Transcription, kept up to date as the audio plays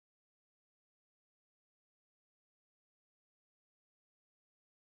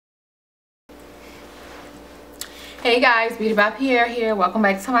Hey guys, Beauty by Pierre here. Welcome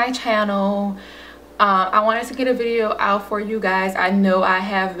back to my channel. I wanted to get a video out for you guys. I know I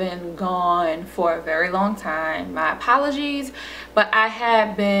have been gone for a very long time. My apologies, but I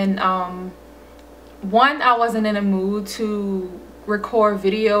had been one, I wasn't in a mood to record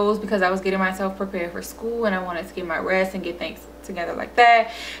videos because I was getting myself prepared for school and I wanted to get my rest and get things together like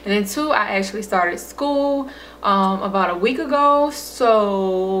that. And then two, I actually started school about a week ago.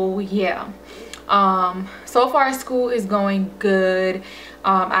 So yeah, so far school is going good.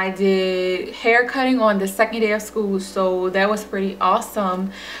 I did hair cutting on the second day of school, so that was pretty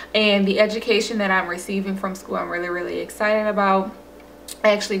awesome. And the education that I'm receiving from school, I'm really excited about.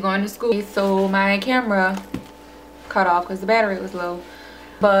 Actually going to school, so my camera cut off because the battery was low,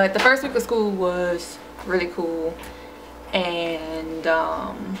 but the first week of school was really cool. And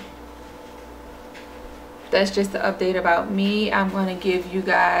that's just the update about me. I'm going to give you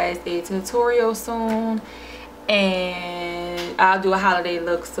guys a tutorial soon and I'll do a holiday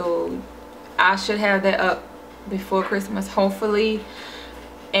look, so I should have that up before Christmas hopefully.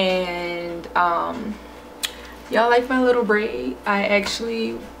 And y'all like my little braid? I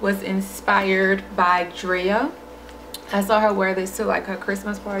actually was inspired by Drea. I saw her wear this to like her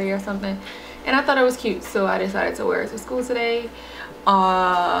Christmas party or something and I thought it was cute, so I decided to wear it to school today.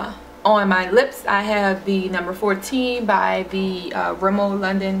 On my lips I have the number 14 by the Rimmel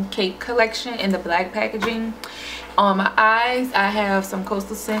London Cake collection in the black packaging. On my eyes I have some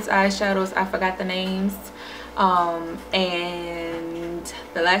Coastal Scents eyeshadows, I forgot the names. And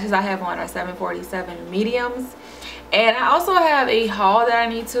the lashes I have on are 747 mediums. And I also have a haul that I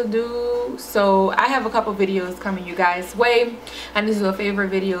need to do, so I have a couple videos coming you guys way. I need to do a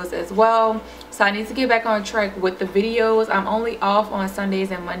favorite videos as well, so I need to get back on track with the videos. I'm only off on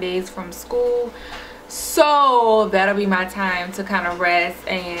Sundays and Mondays from school, so that'll be my time to kind of rest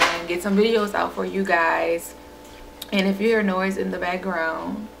and get some videos out for you guys. And if you hear noise in the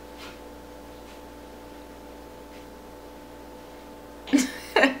background,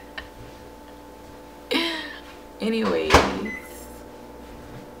 anyways,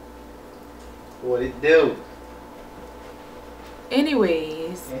 what it do?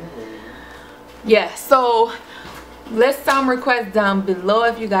 Anyways, yeah, so list some requests down below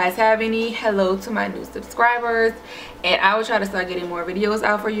if you guys have any. Hello to my new subscribers, and I will try to start getting more videos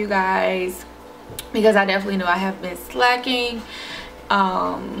out for you guys because I definitely know I have been slacking,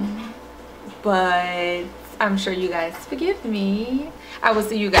 but I'm sure you guys forgive me. I will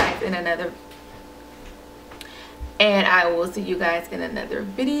see you guys in another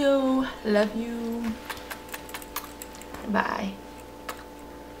video. Love you. Bye.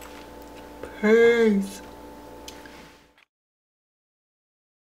 Peace.